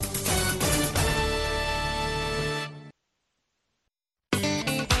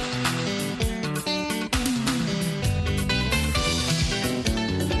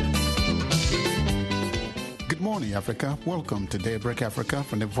morning, Africa. Welcome to Daybreak Africa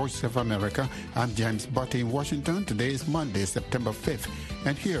from the Voice of America. I'm James Butte in Washington. Today is Monday, September 5th.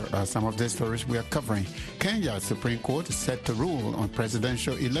 And here are some of the stories we are covering. Kenya's Supreme Court is set to rule on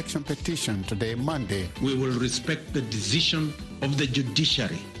presidential election petition today, Monday. We will respect the decision of the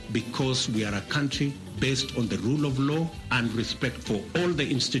judiciary because we are a country based on the rule of law and respect for all the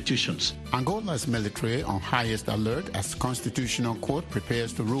institutions. Angola's military on highest alert as Constitutional Court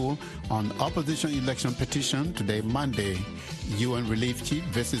prepares to rule on opposition election petition today, Monday. UN relief chief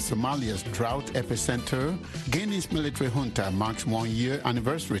visits Somalia's drought epicenter. Guinea's military junta marks 1 year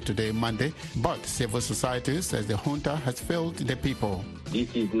anniversary today, Monday, but civil society says the junta has failed the people.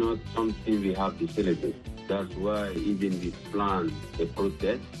 This is not something we have to celebrate. That's why even we plan a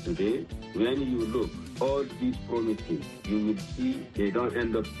protest today. When you look, all these promises, you will see they don't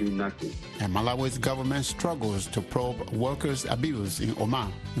end up doing nothing. And Malawi's government struggles to probe workers' abuse in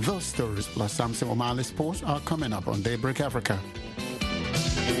Oman. Those stories plus Samson Omali Sports are coming up on Daybreak Africa.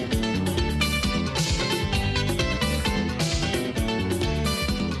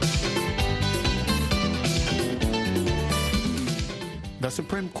 The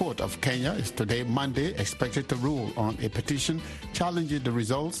Supreme Court of Kenya is today, Monday, expected to rule on a petition challenging the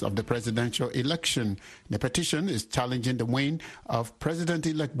results of the presidential election. The petition is challenging the win of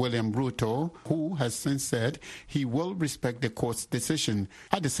President-elect William Ruto, who has since said he will respect the court's decision.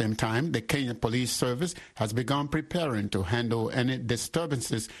 At the same time, the Kenya Police Service has begun preparing to handle any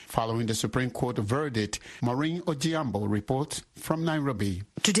disturbances following the Supreme Court verdict. Maureen Ojiambo reports from Nairobi.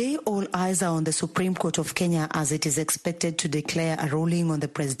 Today, all eyes are on the Supreme Court of Kenya as it is expected to declare a ruling on the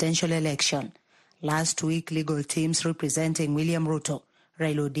presidential election. Last week, legal teams representing William Ruto,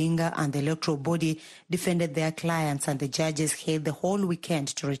 Raila Odinga and the electoral body defended their clients, and the judges had the whole weekend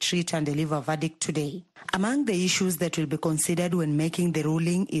to retreat and deliver a verdict today. Among the issues that will be considered when making the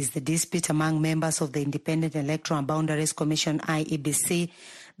ruling is the dispute among members of the Independent Electoral and Boundaries Commission IEBC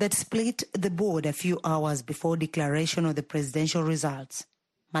that split the board a few hours before declaration of the presidential results.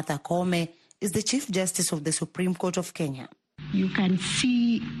 Martha Koome is the Chief Justice of the Supreme Court of Kenya. You can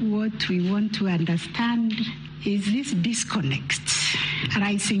see what we want to understand is this disconnect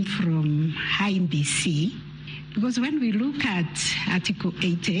arising from IEBC, because when we look at Article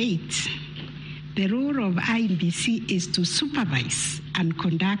 88, the role of IEBC is to supervise and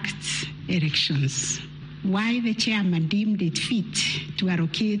conduct elections. Why the chairman deemed it fit to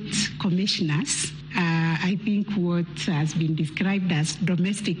allocate commissioners, I think what has been described as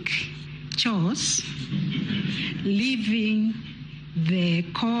domestic chores, leaving the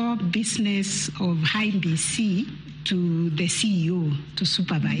core business of IEBC to the CEO to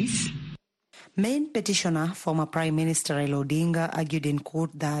supervise. Main petitioner, former Prime Minister Raila Odinga, argued in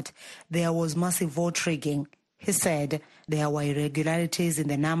court that there was massive vote rigging. He said there were irregularities in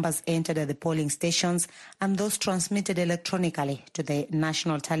the numbers entered at the polling stations and those transmitted electronically to the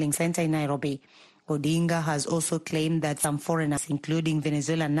National Tallying Center in Nairobi. Odinga has also claimed that some foreigners, including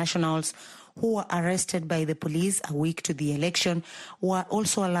Venezuelan nationals, who were arrested by the police a week to the election, were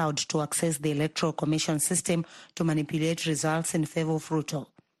also allowed to access the Electoral Commission system to manipulate results in favor of Ruto.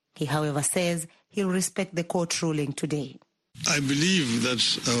 He, however, says he'll respect the court ruling today. I believe that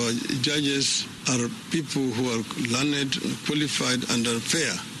our judges are people who are learned, qualified, and are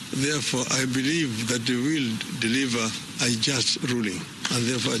fair. Therefore, I believe that they will deliver a just ruling, and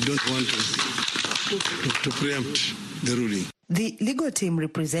therefore I don't want to preempt the ruling. The legal team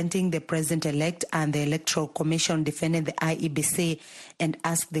representing the president-elect and the Electoral Commission defended the IEBC and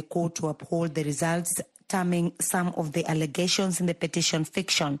asked the court to uphold the results, terming some of the allegations in the petition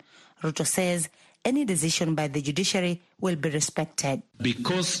fiction. Ruto says any decision by the judiciary will be respected.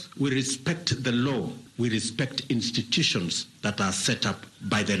 Because we respect the law, we respect institutions that are set up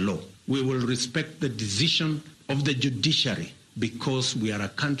by the law. We will respect the decision of the judiciary because we are a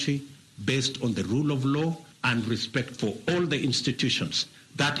country based on the rule of law and respect for all the institutions.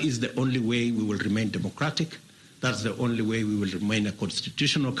 That is the only way we will remain democratic. That's the only way we will remain a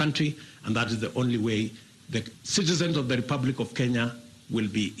constitutional country. And that is the only way the citizens of the Republic of Kenya will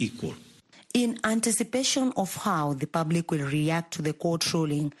be equal. In anticipation of how the public will react to the court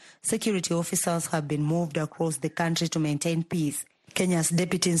ruling, security officers have been moved across the country to maintain peace. Kenya's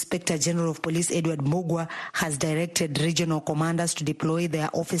Deputy Inspector General of Police Edward Mugwa has directed regional commanders to deploy their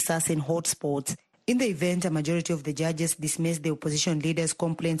officers in hotspots. In the event, a majority of the judges dismiss the opposition leaders'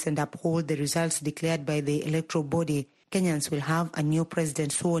 complaints and uphold the results declared by the electoral body, Kenyans will have a new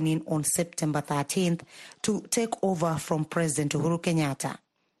president sworn in on September 13th to take over from President Uhuru Kenyatta.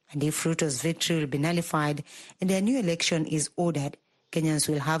 And if Ruto's victory will be nullified and a new election is ordered, Kenyans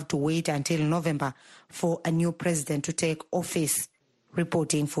will have to wait until November for a new president to take office.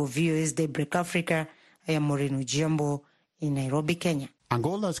 Reporting for VOA's Daybreak Africa, I am Maureen Ujiambo in Nairobi, Kenya.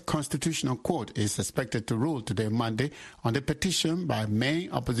 Angola's Constitutional Court is expected to rule today, Monday, on the petition by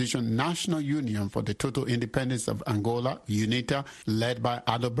main opposition National Union for the Total Independence of Angola, UNITA, led by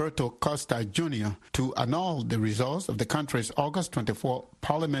Adalberto Costa Jr., to annul the results of the country's August 24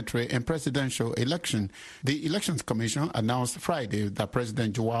 parliamentary and presidential election. The Elections Commission announced Friday that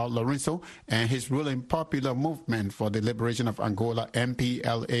President João Lourenço and his ruling Popular Movement for the Liberation of Angola,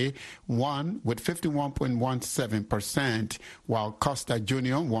 MPLA, won with 51.17%, while Costa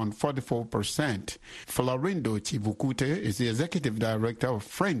Jr. won 44%. Florindo Chivukute is the executive director of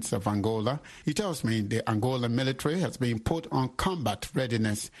Friends of Angola. He tells me the Angolan military has been put on combat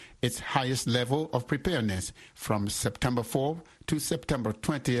readiness, its highest level of preparedness, from September 4th to September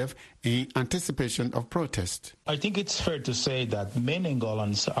 20th in anticipation of protest. I think it's fair to say that many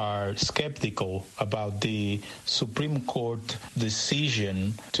Angolans are skeptical about the Supreme Court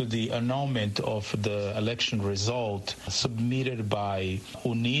decision to the annulment of the election result submitted by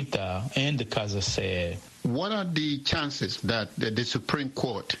UNITA and the CASACE. What are the chances that the Supreme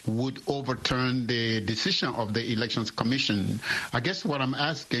Court would overturn the decision of the Elections Commission? I guess what I'm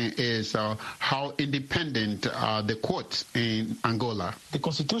asking is how independent are the courts in Angola? The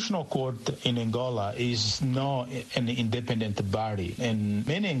Constitutional Court in Angola is not an independent body, and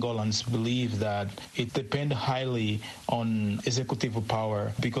many Angolans believe that it depends highly on executive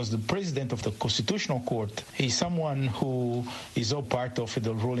power, because the president of the Constitutional Court is someone who is all part of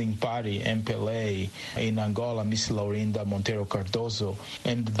the ruling party, MPLA, in Angola, Ms. Laurinda Monteiro Cardoso,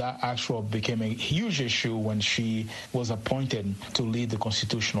 and that actually became a huge issue when she was appointed to lead the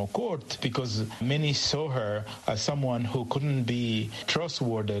Constitutional Court, because many saw her as someone who couldn't be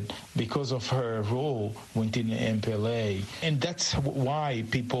trustworthy because of her role within the MPLA. And that's why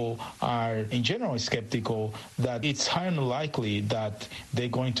people are in general skeptical that it's highly likely that they're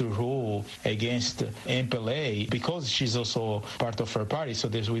going to rule against MPLA, because she's also part of her party. So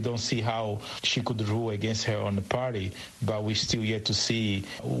we don't see how she could rule against her on the party, but we still yet to see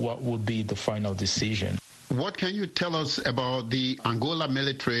what would be the final decision. What can you tell us about the Angola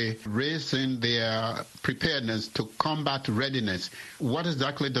military raising their preparedness to combat readiness? What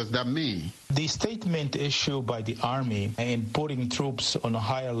exactly does that mean? The statement issued by the army in putting troops on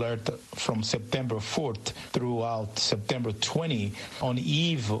high alert from September 4th throughout September 20 on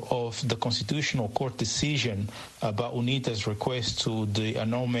eve of the Constitutional Court decision about UNITA's request to the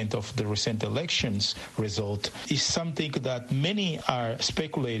annulment of the recent elections result is something that many are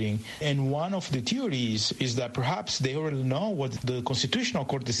speculating. And one of the theories is that perhaps they already know what the Constitutional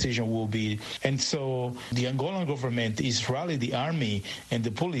Court decision will be. And so the Angolan government is rallying the army and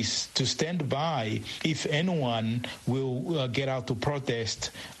the police to stand by if anyone will get out to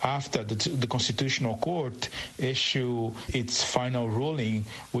protest after the Constitutional Court issue its final ruling,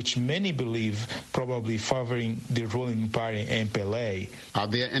 which many believe probably favoring the ruling party MPLA. Are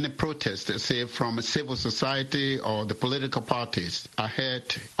there any protests, say, from civil society or the political parties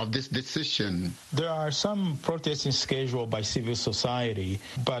ahead of this decision? There are some protesting scheduled by civil society,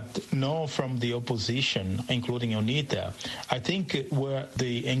 but no from the opposition, including UNITA. I think where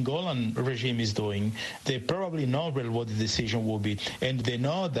the Angolan regime is doing, they probably know what the decision will be, and they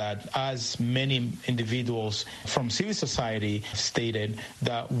know that, as many individuals from civil society stated,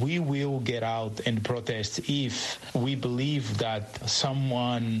 that we will get out and protest if we believe that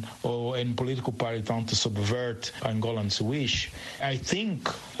someone or a political party trying to subvert Angolans' wish. I think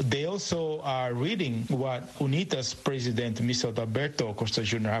they also are reading what UNITA's president, Mr. Adalberto Costa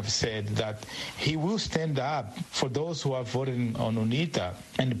Jr., have said, that he will stand up for those who are voting on UNITA.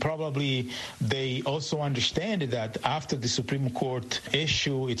 And probably they also understand that after the Supreme Court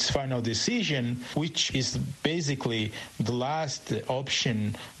issue its final decision, which is basically the last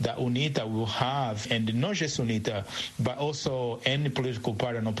option that UNITA will have, and not just UNITA, but also any political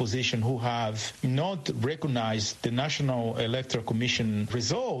party and opposition who have not recognized the National Electoral Commission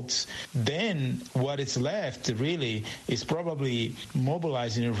results, then what is left really is probably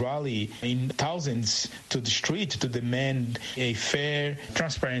mobilizing a rally in thousands to the street to demand a fair,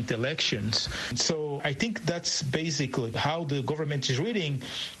 transparent elections. So I think that's basically how the government is reading,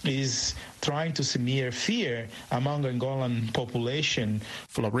 is trying to smear fear among Angolan population.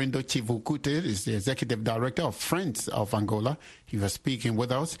 Florindo Chivukute is the executive director of Friends of Angola. He was speaking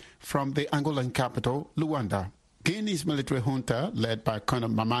with us from the Angolan capital, Luanda. Guinea's military junta, led by Colonel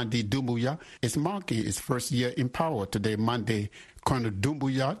Mamadi Doumbouya, is marking its first year in power today, Monday. Colonel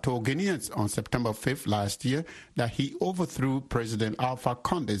Doumbouya told Guineans on September 5th last year that he overthrew President Alpha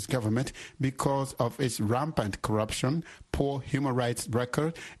Conde's government because of its rampant corruption, poor human rights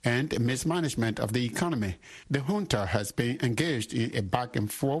record, and mismanagement of the economy. The junta has been engaged in a back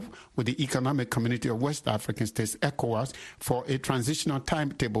and forth with the Economic Community of West African States, ECOWAS, for a transitional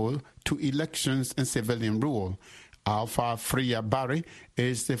timetable to elections and civilian rule. Alpha Freya Barry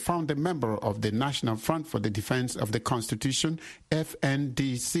is the founding member of the National Front for the Defense of the Constitution,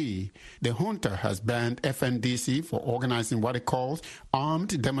 FNDC. The junta has banned FNDC for organizing what it calls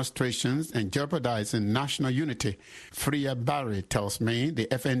armed demonstrations and jeopardizing national unity. Freya Barry tells me the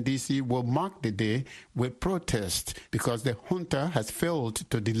FNDC will mark the day with protest because the junta has failed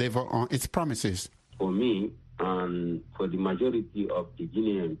to deliver on its promises. For me and for the majority of the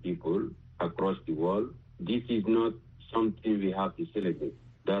Guinean people across the world, this is not something we have to celebrate.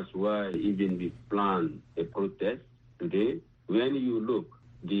 That's why even we plan a protest today. When you look,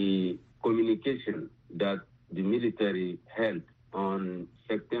 the communication that the military held on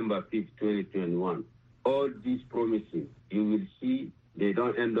September 5th, 2021, all these promises, you will see they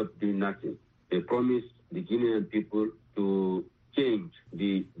don't end up doing nothing. They promise the Guinean people to change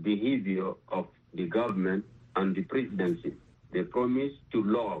the behavior of the government and the presidency. They promise to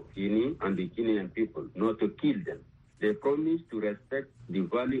love Guinea and the Guinean people, not to kill them. They promise to respect the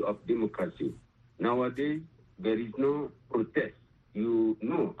value of democracy. Nowadays, there is no protest. You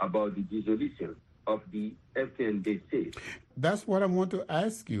know about the dissolution of the FNDC. That's what I want to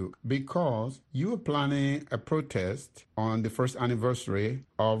ask you, because you are planning a protest on the first anniversary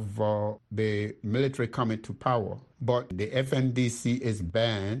of the military coming to power, but the FNDC is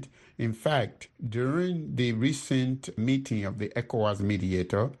banned. In fact, during the recent meeting of the ECOWAS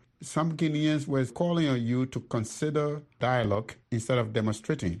mediator, some Guineans were calling on you to consider dialogue instead of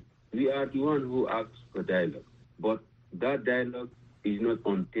demonstrating. We are the one who asks for dialogue, but that dialogue is not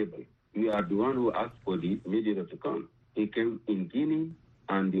on table. We are the one who asked for the mediator to come. He came in Guinea,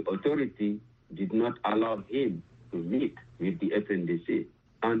 and the authority did not allow him to meet with the FNDC.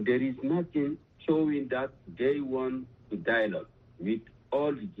 And there is nothing showing that they want to dialogue with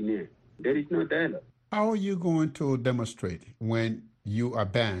all the Guineans. There is no dialogue. How are you going to demonstrate when you are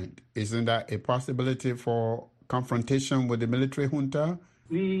banned? Isn't that a possibility for confrontation with the military junta?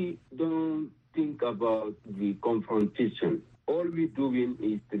 We don't think about the confrontation. All we're doing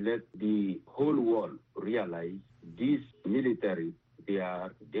is to let the whole world realize these military, they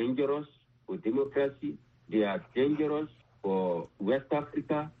are dangerous for democracy, they are dangerous for West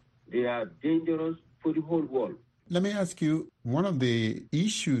Africa, they are dangerous for the whole world. Let me ask you, one of the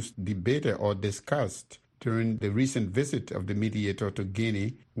issues debated or discussed during the recent visit of the mediator to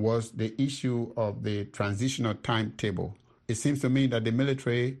Guinea was the issue of the transitional timetable. It seems to me that the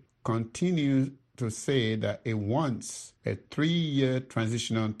military continues to say that it wants a 3-year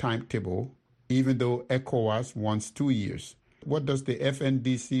transitional timetable, even though ECOWAS wants 2 years. What does the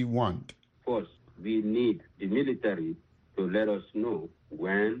FNDC want? First, we need the military to let us know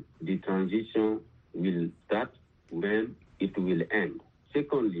when the transition will start, when it will end.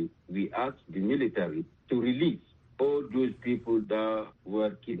 Secondly, we ask the military to release all those people that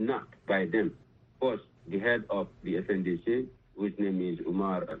were kidnapped by them. First, the head of the FNDC, whose name is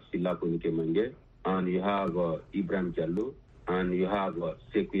Umar Silakonike, and you have Ibrahim Jallo, and you have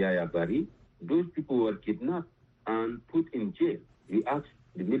Sekuyaya Bari. Those people were kidnapped and put in jail. We ask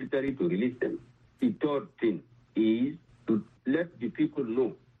the military to release them. The third thing is to let the people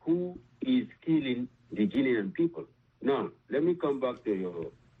know who is killing the Guinean people. Now, let me come back to your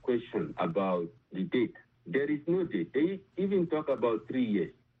question about the date. There is no date. They even talk about 3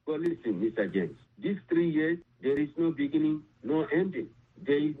 years. Well, listen, Mr. James, these 3 years, there is no beginning, no ending.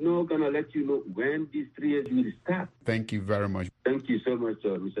 They is not going to let you know when these 3 years will start. Thank you very much. Thank you so much,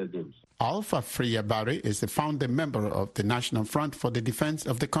 Mr. James. Alpha Freya Barry is the founding member of the National Front for the Defense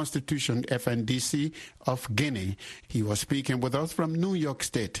of the Constitution, FNDC, of Guinea. He was speaking with us from New York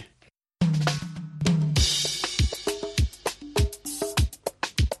State.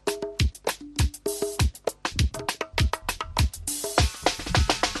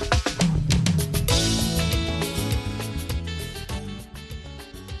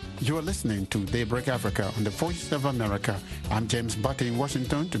 You are listening to Daybreak Africa on the Voice of America. I'm James Butte in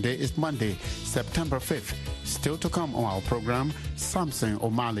Washington. Today is Monday, September 5th. Still to come on our program, Samson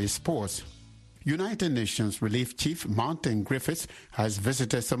O'Malley Sports. United Nations Relief Chief Martin Griffiths has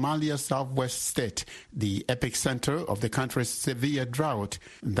visited Somalia's southwest state, the epicenter of the country's severe drought.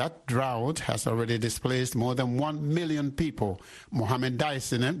 That drought has already displaced more than 1 million people. Mohammed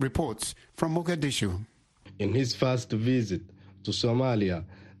Dyson reports from Mogadishu. In his first visit to Somalia,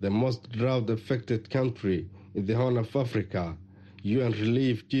 the most drought-affected country in the Horn of Africa, UN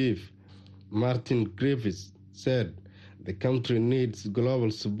Relief Chief Martin Griffiths said the country needs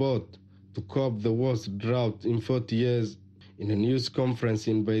global support to cope the worst drought in 40 years. In a news conference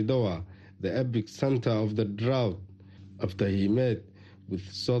in Baidoa, the epicenter of the drought, after he met with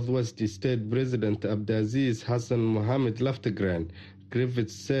Southwest State President Abdulaziz Hassan Mohamed Loftegren,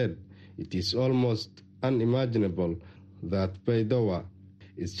 Griffiths said it is almost unimaginable that Baidoa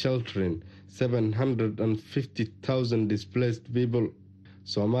is sheltering 750,000 displaced people.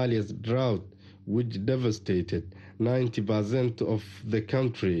 Somalia's drought, which devastated 90% of the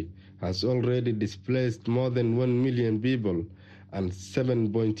country, has already displaced more than 1 million people, and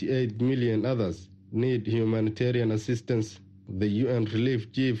 7.8 million others need humanitarian assistance. The UN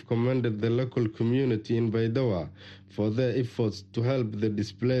Relief Chief commended the local community in Baidoa for their efforts to help the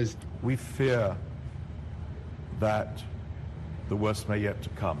displaced. We fear that the worst may yet to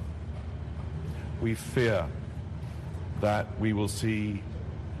come. We fear that we will see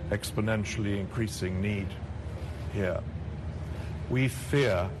exponentially increasing need here. We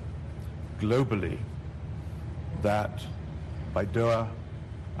fear globally that Baidoa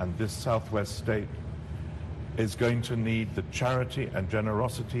and this southwest state is going to need the charity and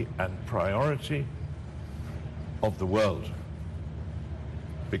generosity and priority of the world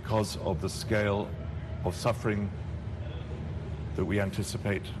because of the scale of suffering that we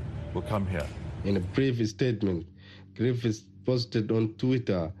anticipate will come here. In a brief statement, Griffiths posted on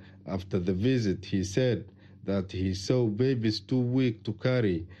Twitter after the visit, he said that he saw babies too weak to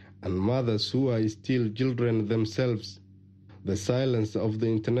carry and mothers who are still children themselves. The silence of the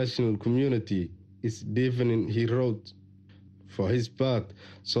international community is deafening, he wrote. For his part,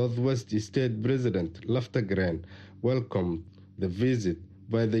 Southwest State President Loftegren welcomed the visit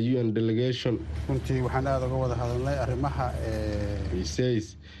by the UN delegation. He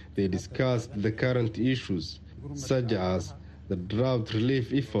says they discussed the current issues, such as the drought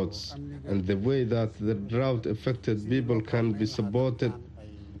relief efforts and the way that the drought-affected people can be supported.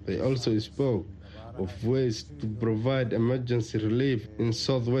 They also spoke of ways to provide emergency relief in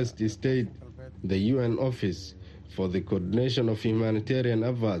Southwest State. The UN Office for the Coordination of Humanitarian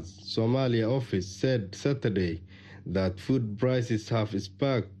Affairs, Somalia office, said Saturday that food prices have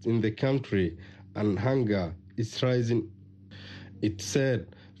spiked in the country and hunger is rising. It said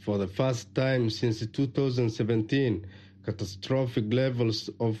for the first time since 2017, catastrophic levels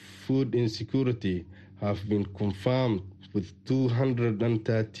of food insecurity have been confirmed, with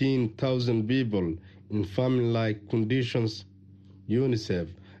 213,000 people in famine-like conditions. UNICEF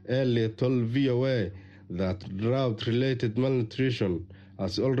earlier told VOA that drought-related malnutrition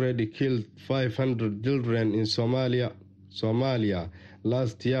has already killed 500 children in Somalia. Somalia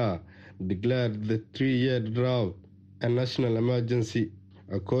last year declared the 3-year drought a national emergency.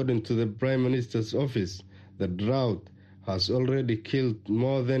 According to the Prime Minister's office, the drought has already killed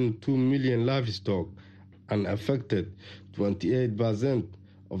more than 2 million livestock and affected 28%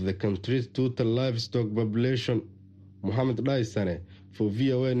 of the country's total livestock population. Mohamed Daisane for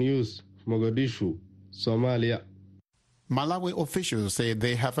VOA News, Mogadishu, Somalia. Malawi officials say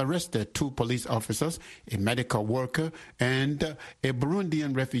they have arrested 2 police officers, a medical worker, and a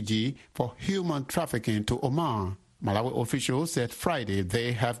Burundian refugee for human trafficking to Oman. Malawi officials said Friday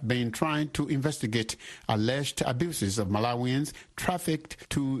they have been trying to investigate alleged abuses of Malawians trafficked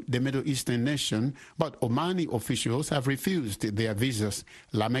to the Middle Eastern nation, but Omani officials have refused their visas.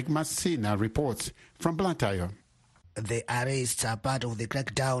 Lamek Masina reports from Blantyre. The arrests are part of the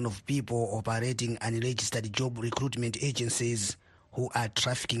crackdown of people operating unregistered job recruitment agencies who are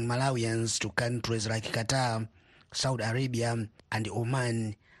trafficking Malawians to countries like Qatar, Saudi Arabia, and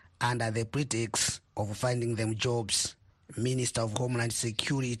Oman under the pretext of finding them jobs. Minister of Homeland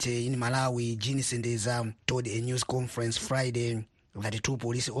Security in Malawi, Jean Sendeza, told a news conference Friday that 2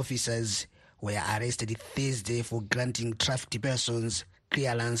 police officers were arrested Thursday for granting trafficked persons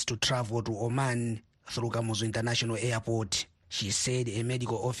clearance to travel to Oman through Kamuzu International Airport. She said a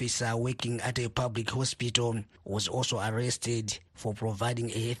medical officer working at a public hospital was also arrested for providing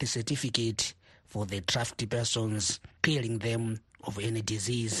a health certificate for the trafficked persons, clearing them of any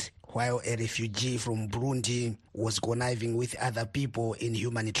disease, while a refugee from Burundi was conniving with other people in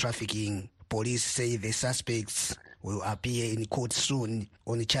human trafficking. Police say the suspects will appear in court soon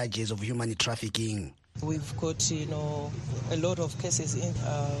on charges of human trafficking. We've got, a lot of cases in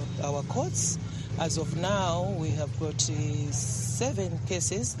our courts. As of now, we have got 7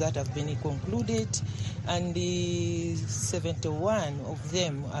 cases that have been concluded, and 71 of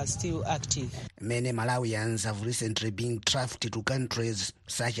them are still active. Many Malawians have recently been trafficked to countries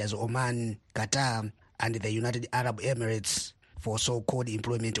such as Oman, Qatar, and the United Arab Emirates for so-called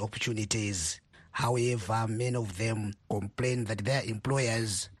employment opportunities. However, many of them complain that their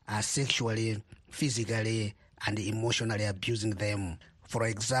employers are sexually, physically, and emotionally abusing them. For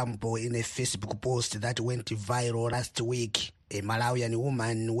example, in a Facebook post that went viral last week, a Malawian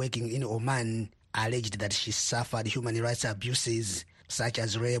woman working in Oman alleged that she suffered human rights abuses such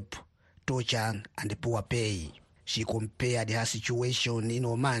as rape, torture, and poor pay. She compared her situation in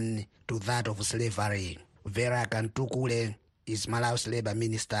Oman to that of slavery. Vera Kantukule is Malawi's labor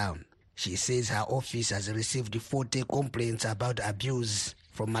minister. She says her office has received 40 complaints about abuse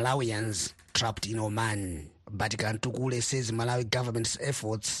from Malawians trapped in Oman. But Kantukule says Malawi government's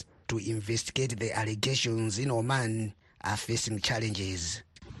efforts to investigate the allegations in Oman are facing challenges.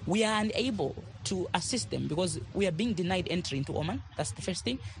 We are unable to assist them because we are being denied entry into Oman. That's the first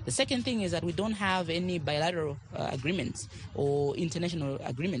thing. The second thing is that we don't have any bilateral agreements or international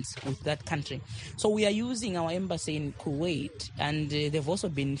agreements with that country. So we are using our embassy in Kuwait, and they've also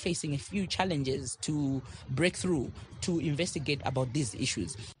been facing a few challenges to break through to investigate about these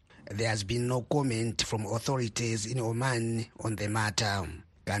issues. There has been no comment from authorities in Oman on the matter.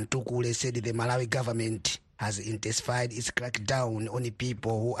 Kantukule said the Malawi government has intensified its crackdown on the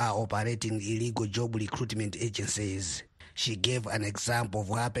people who are operating illegal job recruitment agencies. She gave an example of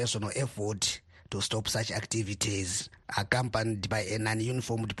her personal effort to stop such activities. Accompanied by a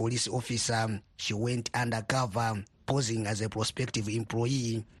non-uniformed police officer, she went undercover, posing as a prospective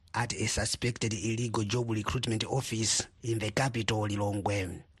employee at a suspected illegal job recruitment office in the capital,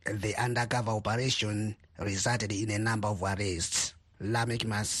 Lilongwe. The undercover operation resulted in a number of arrests. Lamek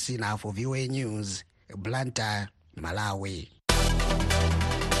Masina for VOA News, Blantyre, Malawi.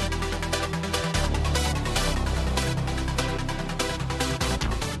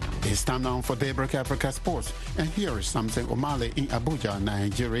 It's time now for Daybreak Africa Sports. And here is Samson Omale in Abuja,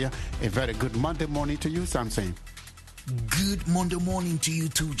 Nigeria. A very good Monday morning to you, Samson. Good Monday morning to you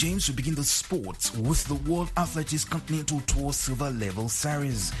too, James. We begin the sports with the World Athletics Continental Tour Silver Level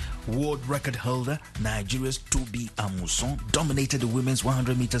Series. World record holder Nigeria's Tobi Amuson dominated the women's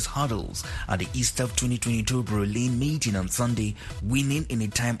 100 meters hurdles at the Easter 2022 Berlin meeting on Sunday, winning in a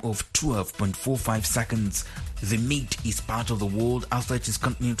time of 12.45 seconds. The meet is part of the World Athletics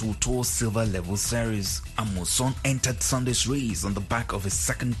Continental Tour Silver Level Series. Amuson entered Sunday's race on the back of a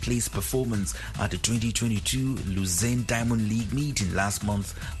second-place performance at the 2022 Lausanne Diamond League meeting last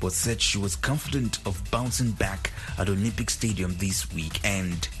month, but said she was confident of bouncing back at Olympic Stadium this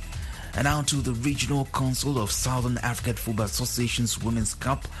weekend. And now to the Regional Council of Southern African Football Association's Women's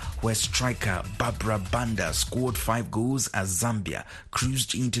Cup, where striker Barbara Banda scored 5 goals as Zambia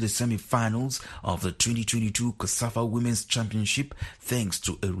cruised into the semi-finals of the 2022 COSAFA Women's Championship thanks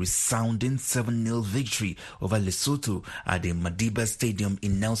to a resounding 7-0 victory over Lesotho at the Madiba Stadium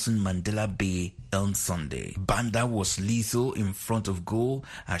in Nelson Mandela Bay on Sunday. Banda was lethal in front of goal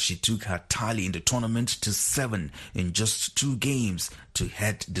as she took her tally in the tournament to 7 in just 2 games to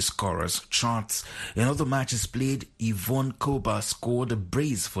head the scorers charts. In other matches played, Yvonne Koba scored a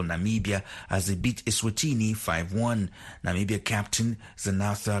brace for Namibia as they beat Eswatini 5-1. Namibia captain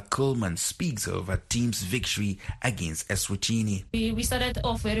Zanatha Coleman speaks of her team's victory against Eswatini. We started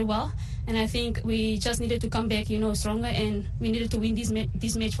off very well, and I think we just needed to come back, stronger, and we needed to win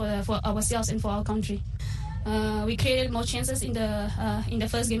this match for ourselves and for our country. We created more chances in the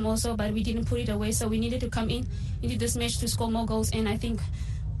first game also, but we didn't put it away. So we needed to come into this match to score more goals, and I think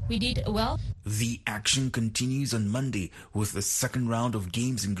we did well. The action continues on Monday with the second round of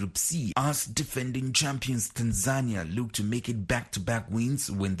games in Group C as defending champions Tanzania look to make it back-to-back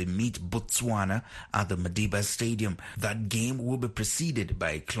wins when they meet Botswana at the Madiba Stadium. That game will be preceded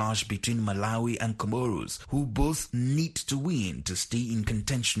by a clash between Malawi and Comoros, who both need to win to stay in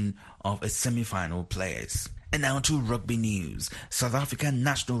contention of a semi-final place. And now to rugby news. South African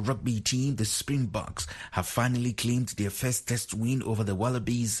national rugby team, the Springboks, have finally claimed their first test win over the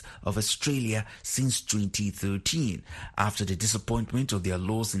Wallabies of Australia since 2013. After the disappointment of their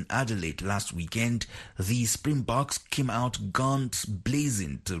loss in Adelaide last weekend, the Springboks came out guns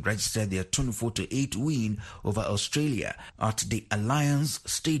blazing to register their 24-8 win over Australia at the Allianz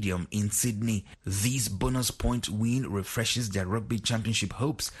Stadium in Sydney. This bonus point win refreshes their rugby championship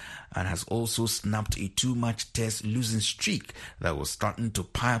hopes and has also snapped a 2-match test losing streak that was starting to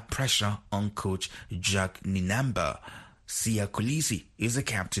pile pressure on coach Jack Ninamba. Sia Kolisi is the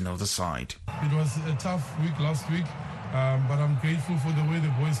captain of the side. It was a tough week last week, but I'm grateful for the way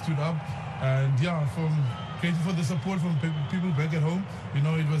the boys stood up, and grateful for the support from people back at home.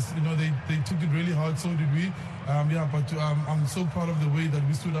 It was, they took it really hard, so did we. But I'm so proud of the way that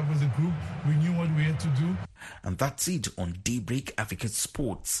we stood up as a group. We knew what we had to do. And that's it on Daybreak Africa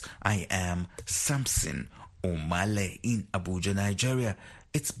Sports. I am Samson Omale in Abuja, Nigeria.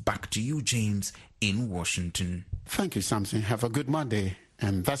 It's back to you, James, in Washington. Thank you, Samson. Have a good Monday.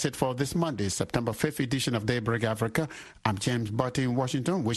 And that's it for this Monday, September 5th edition of Daybreak Africa. I'm James Barty in Washington.